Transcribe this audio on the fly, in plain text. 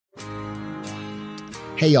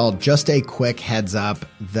Hey y'all, just a quick heads up.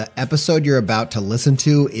 The episode you're about to listen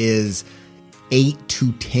to is 8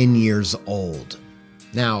 to 10 years old.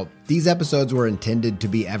 Now, these episodes were intended to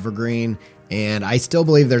be evergreen, and I still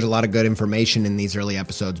believe there's a lot of good information in these early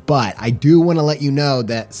episodes, but I do want to let you know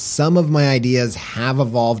that some of my ideas have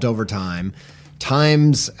evolved over time.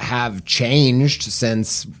 Times have changed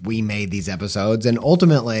since we made these episodes, and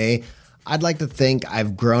ultimately, I'd like to think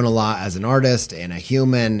I've grown a lot as an artist and a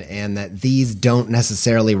human, and that these don't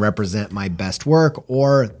necessarily represent my best work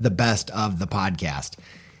or the best of the podcast.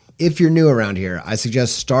 If you're new around here, I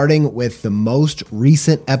suggest starting with the most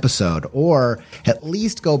recent episode, or at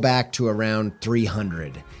least go back to around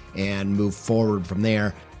 300 and move forward from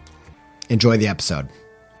there. Enjoy the episode.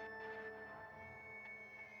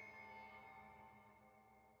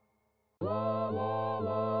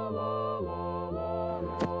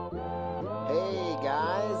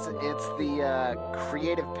 It's the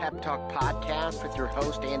Creative Pep Talk podcast with your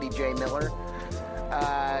host, Andy J. Miller.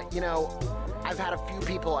 I've had a few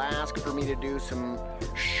people ask for me to do some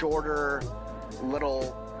shorter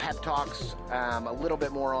little pep talks a little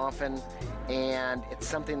bit more often, and it's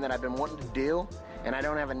something that I've been wanting to do, and I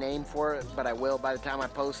don't have a name for it, but I will by the time I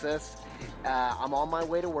post this. I'm on my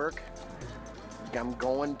way to work. I'm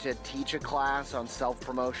going to teach a class on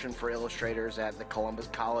self-promotion for illustrators at the Columbus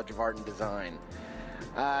College of Art and Design.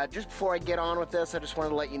 Just before I get on with this, I just wanted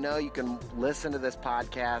to let you know you can listen to this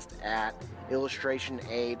podcast at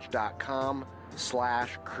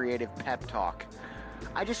illustrationage.com/creative pep talk.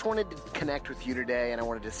 I just wanted to connect with you today, and I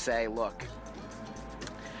wanted to say, look,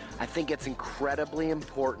 I think it's incredibly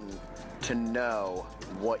important to know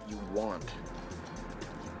what you want.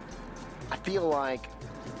 I feel like,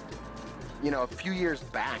 a few years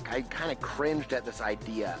back, I kind of cringed at this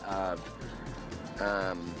idea of,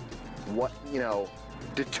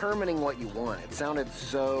 determining what you want. It sounded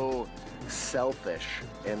so selfish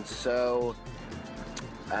and so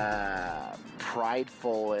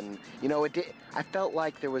prideful, and I felt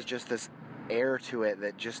like there was just this air to it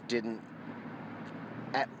that just didn't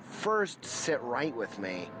at first sit right with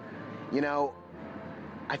me. I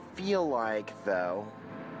feel like, though,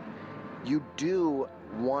 you do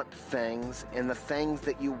want things, and the things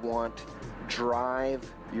that you want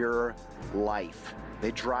drive your life.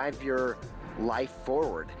 They drive your life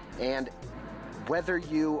forward, and whether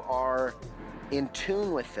you are in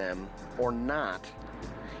tune with them or not,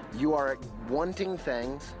 you are wanting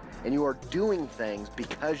things and you are doing things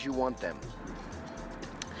because you want them.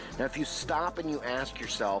 Now, if you stop and you ask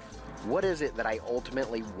yourself, what is it that I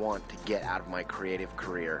ultimately want to get out of my creative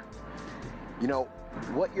career?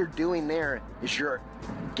 What you're doing there is you're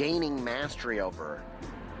gaining mastery over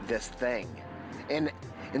this thing. And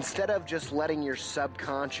instead of just letting your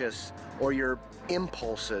subconscious or your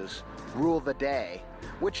impulses rule the day,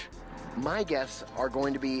 which my guess are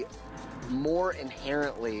going to be more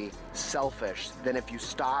inherently selfish than if you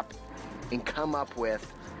stop and come up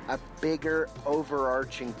with a bigger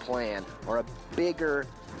overarching plan or a bigger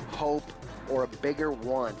hope or a bigger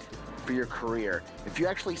want for your career. If you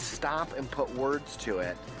actually stop and put words to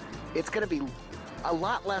it, it's going to be a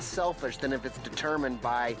lot less selfish than if it's determined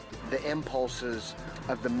by the impulses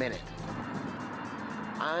of the minute.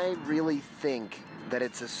 I really think that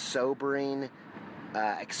it's a sobering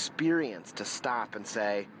experience to stop and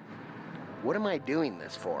say, what am I doing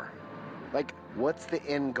this for? What's the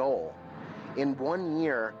end goal? In 1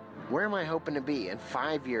 year, where am I hoping to be? In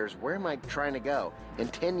 5 years, where am I trying to go? In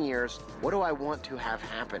 10 years, what do I want to have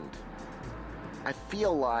happened? I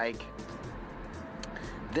feel like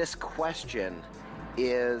this question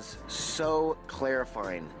is so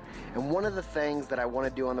clarifying. And one of the things that I want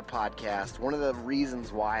to do on the podcast, one of the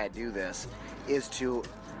reasons why I do this, is to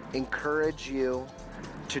encourage you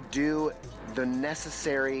to do the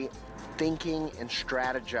necessary thinking and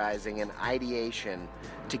strategizing and ideation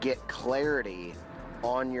to get clarity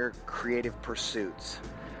on your creative pursuits.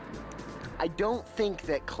 I don't think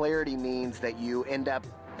that clarity means that you end up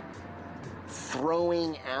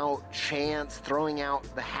throwing out chance, throwing out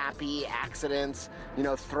the happy accidents,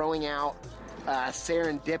 throwing out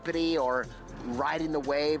serendipity or riding the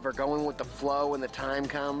wave or going with the flow when the time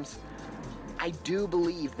comes. I do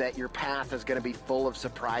believe that your path is going to be full of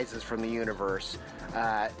surprises from the universe.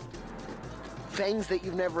 Things that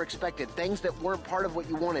you've never expected, things that weren't part of what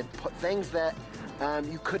you wanted, things that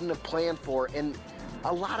you couldn't have planned for. And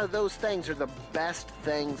a lot of those things are the best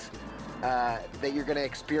things that you're going to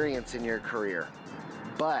experience in your career.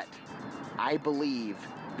 But I believe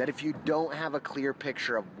that if you don't have a clear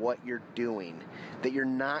picture of what you're doing, that you're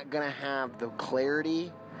not going to have the clarity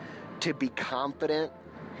to be confident.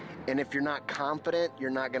 And if you're not confident, you're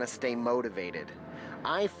not going to stay motivated.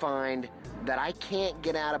 I find that I can't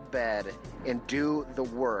get out of bed and do the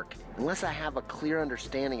work unless I have a clear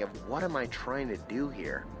understanding of what am I trying to do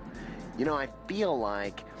here. You know, I feel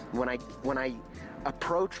like when I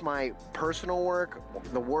approach my personal work,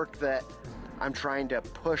 the work that I'm trying to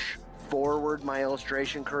push forward my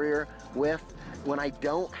illustration career with, when I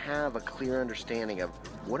don't have a clear understanding of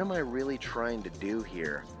what am I really trying to do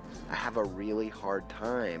here, I have a really hard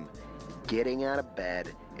time getting out of bed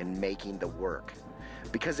and making the work.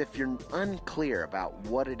 Because if you're unclear about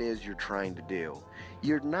what it is you're trying to do,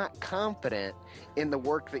 you're not confident in the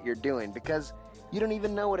work that you're doing because you don't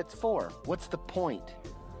even know what it's for. What's the point?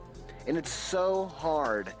 And it's so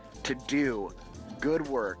hard to do good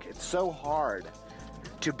work. It's so hard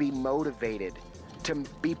to be motivated, to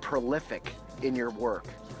be prolific in your work,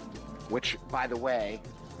 which, by the way,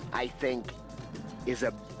 I think is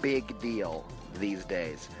a big deal these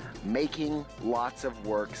days. Making lots of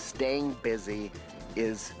work, staying busy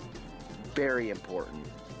is very important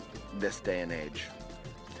this day and age.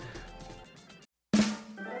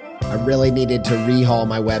 I really needed to rehaul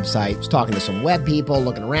my website. I was talking to some web people,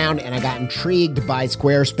 looking around, and I got intrigued by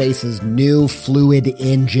Squarespace's new Fluid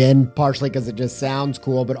engine, partially because it just sounds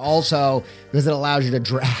cool, but also because it allows you to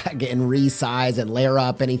drag and resize and layer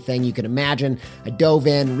up anything you can imagine. I dove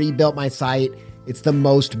in, rebuilt my site. It's the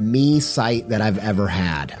most me site that I've ever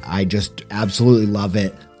had. I just absolutely love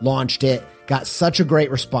it. Launched it. Got such a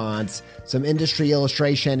great response. Some industry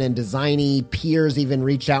illustration and designy peers even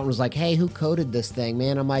reached out and was like, hey, who coded this thing,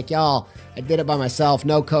 man? I'm like, y'all, I did it by myself.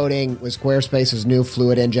 No coding with Squarespace's new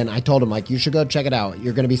Fluid engine. I told him, like, you should go check it out.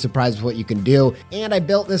 You're going to be surprised with what you can do. And I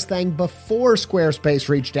built this thing before Squarespace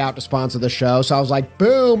reached out to sponsor the show. So I was like,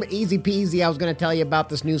 boom, easy peasy. I was going to tell you about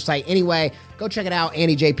this new site. Anyway, go check it out,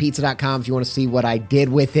 AndyJPizza.com, if you want to see what I did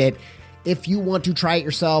with it. If you want to try it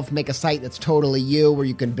yourself, make a site that's totally you, where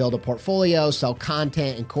you can build a portfolio, sell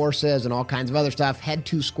content and courses and all kinds of other stuff, head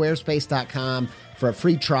to squarespace.com for a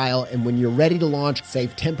free trial. And when you're ready to launch,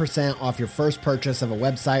 save 10% off your first purchase of a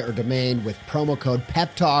website or domain with promo code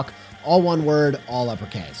Peppy Talk, all one word, all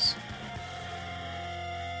uppercase.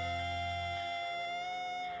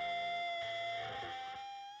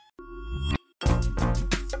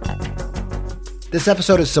 This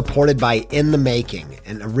episode is supported by In the Making,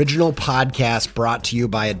 an original podcast brought to you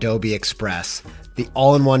by Adobe Express, the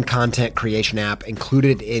all-in-one content creation app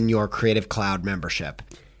included in your Creative Cloud membership.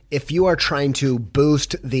 If you are trying to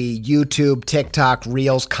boost the YouTube, TikTok,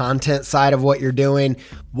 Reels content side of what you're doing,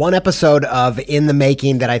 one episode of In the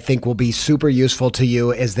Making that I think will be super useful to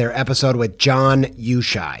you is their episode with John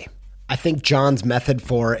Ushai. I think John's method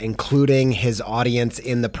for including his audience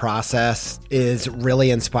in the process is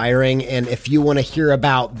really inspiring. And if you want to hear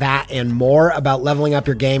about that and more about leveling up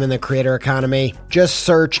your game in the creator economy, just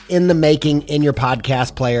search In the Making in your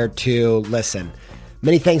podcast player to listen.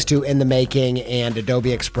 Many thanks to In the Making and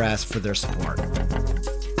Adobe Express for their support.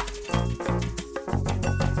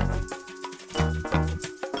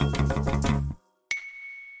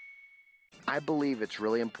 I believe it's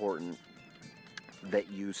really important that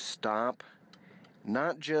you stop,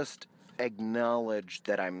 not just acknowledge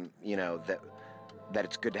that that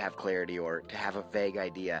it's good to have clarity or to have a vague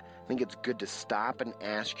idea. I think it's good to stop and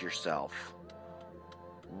ask yourself,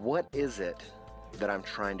 what is it that I'm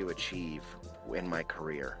trying to achieve in my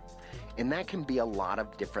career? And that can be a lot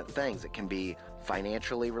of different things. It can be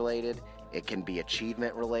financially related, it can be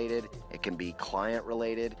achievement related, it can be client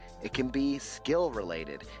related, it can be skill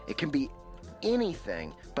related, it can be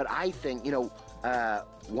anything. But I think,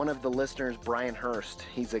 one of the listeners, Brian Hurst,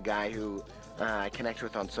 he's a guy who I connect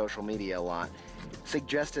with on social media a lot,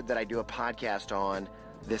 suggested that I do a podcast on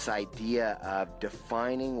this idea of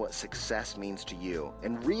defining what success means to you.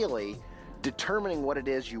 And really, determining what it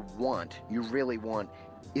is you really want,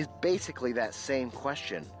 is basically that same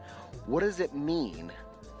question. What does it mean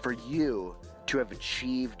for you to have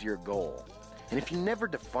achieved your goal? And if you never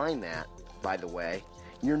define that, by the way,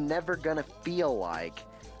 you're never going to feel like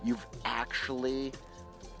you've actually,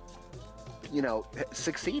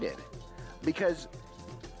 succeeded. Because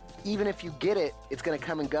even if you get it, it's going to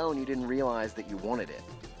come and go and you didn't realize that you wanted it.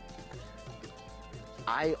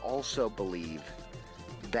 I also believe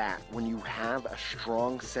that when you have a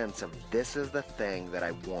strong sense of this is the thing that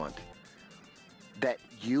I want, that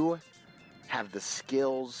you have the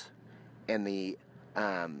skills and the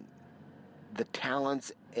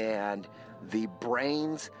talents and the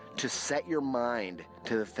brains to set your mind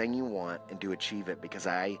to the thing you want and to achieve it. Because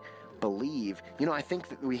I believe, I think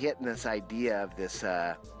that we hit in this idea of this,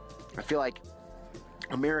 I feel like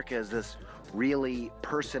America is this really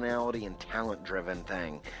personality and talent driven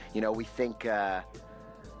thing. We think that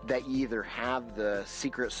you either have the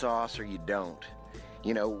secret sauce or you don't.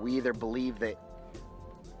 You know, we either believe that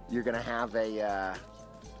you're going to have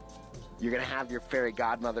your fairy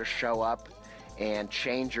godmother show up and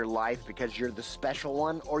change your life because you're the special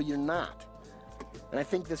one, or you're not. And I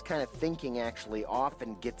think this kind of thinking actually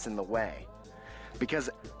often gets in the way, because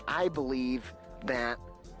I believe that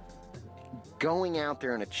going out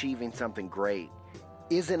there and achieving something great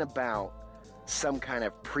isn't about some kind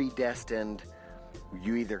of predestined,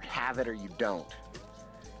 you either have it or you don't.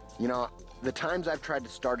 You know, the times I've tried to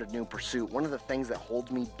start a new pursuit, one of the things that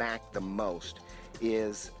holds me back the most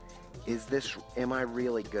is am I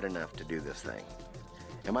really good enough to do this thing?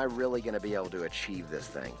 Am I really going to be able to achieve this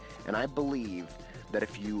thing? And I believe that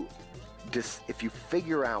if you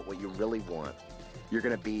figure out what you really want, you're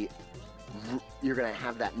going to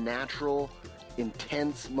have that natural,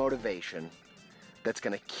 intense motivation that's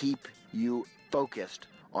going to keep you focused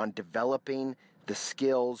on developing the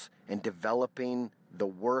skills and developing the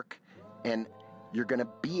work, and you're going to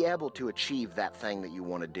be able to achieve that thing that you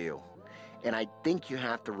want to do. And I think you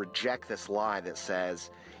have to reject this lie that says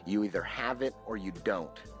you either have it or you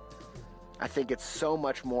don't. I think it's so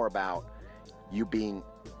much more about you being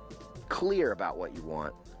clear about what you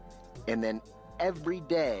want, and then every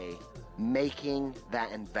day making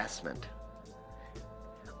that investment.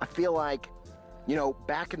 I feel like, you know,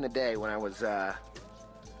 back in the day when I was,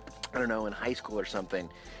 in high school or something,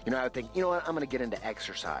 you know, I would think, you know what, I'm going to get into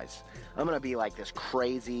exercise. I'm going to be like this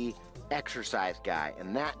crazy exercise guy.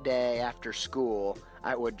 And that day after school,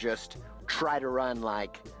 I would just try to run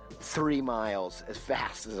like 3 miles as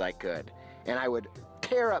fast as I could. And I would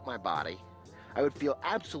tear up my body. I would feel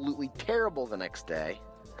absolutely terrible the next day.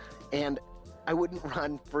 And I wouldn't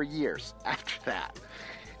run for years after that.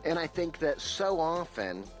 And I think that so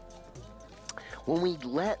often, when we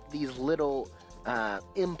let these little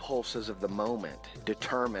impulses of the moment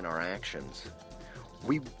determine our actions,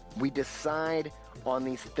 we decide on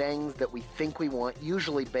these things that we think we want,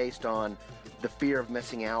 usually based on the fear of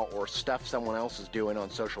missing out or stuff someone else is doing on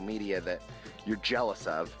social media that you're jealous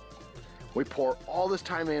of. We pour all this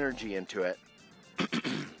time and energy into it.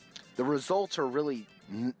 The results are really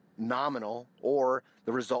nominal, or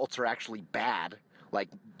the results are actually bad. Like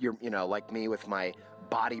like me with my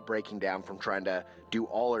body breaking down from trying to do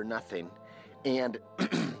all or nothing, and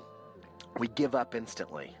we give up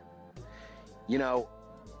instantly. You know,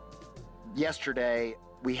 yesterday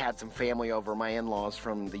we had some family over. My in-laws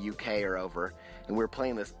from the UK are over, and we were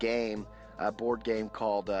playing this game, a board game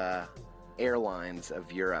called Airlines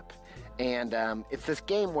of Europe. And it's this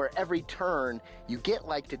game where every turn you get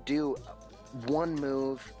like to do one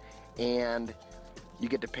move, and you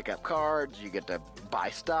get to pick up cards, you get to buy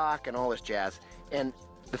stock and all this jazz. And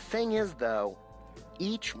the thing is, though,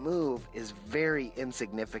 each move is very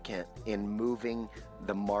insignificant in moving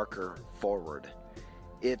the marker forward.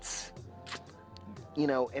 It's, you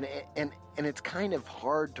know, and it's kind of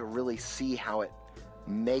hard to really see how it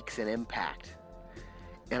makes an impact.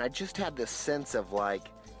 And I just had this sense of like,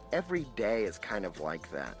 every day is kind of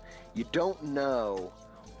like that. You don't know,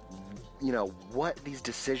 you know, what these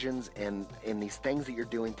decisions and these things that you're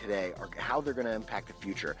doing today are, how they're going to impact the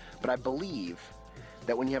future. But I believe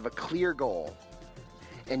that when you have a clear goal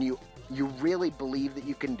and you really believe that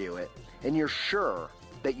you can do it, and you're sure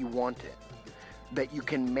that you want it, that you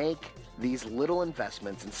can make these little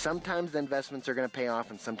investments, and sometimes the investments are going to pay off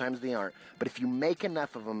and sometimes they aren't, but if you make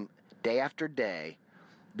enough of them day after day,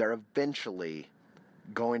 they're eventually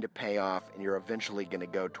going to pay off, and you're eventually going to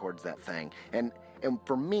go towards that thing. And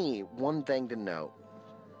for me, one thing to note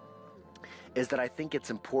is that I think it's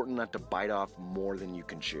important not to bite off more than you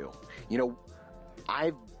can chew. You know,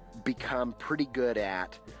 I've become pretty good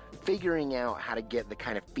at figuring out how to get the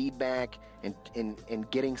kind of feedback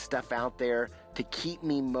and getting stuff out there to keep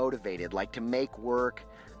me motivated, like to make work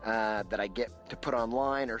that I get to put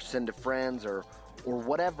online or send to friends or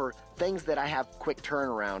whatever, things that I have quick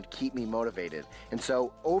turnaround keep me motivated. And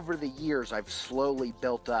so over the years, I've slowly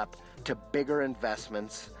built up to bigger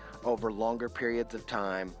investments over longer periods of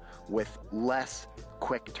time with less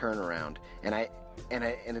quick turnaround. And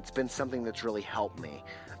it's been something that's really helped me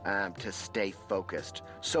to stay focused.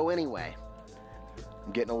 So anyway,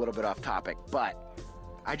 I'm getting a little bit off topic, but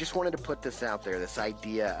I just wanted to put this out there, this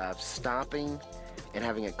idea of stopping and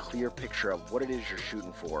having a clear picture of what it is you're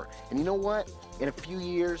shooting for. And you know what? In a few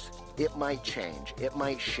years, it might change. It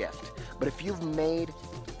might shift. But if you've made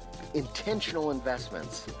intentional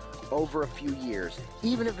investments over a few years,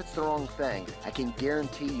 even if it's the wrong thing, I can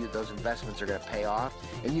guarantee you those investments are going to pay off,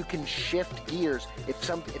 and you can shift gears.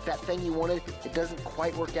 If that thing you wanted, it doesn't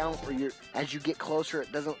quite work out, or as you get closer,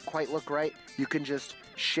 it doesn't quite look right, you can just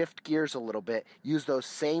shift gears a little bit, use those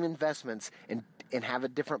same investments, and and have a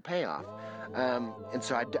different payoff. And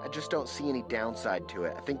so I just don't see any downside to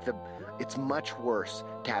it. I think it's much worse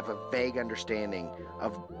to have a vague understanding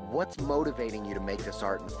of what's motivating you to make this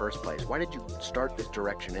art in the first place. Why did you start this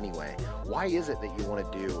direction anyway? Why is it that you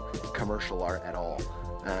want to do commercial art at all?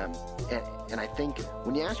 And I think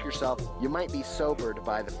when you ask yourself, you might be sobered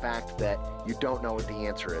by the fact that you don't know what the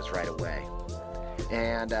answer is right away.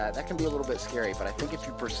 And that can be a little bit scary, but I think if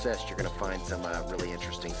you persist, you're going to find some really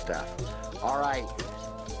interesting stuff. All right,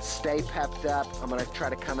 stay pepped up. I'm going to try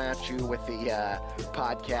to come at you with the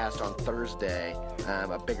podcast on Thursday,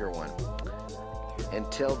 a bigger one.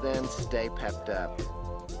 Until then, stay pepped up.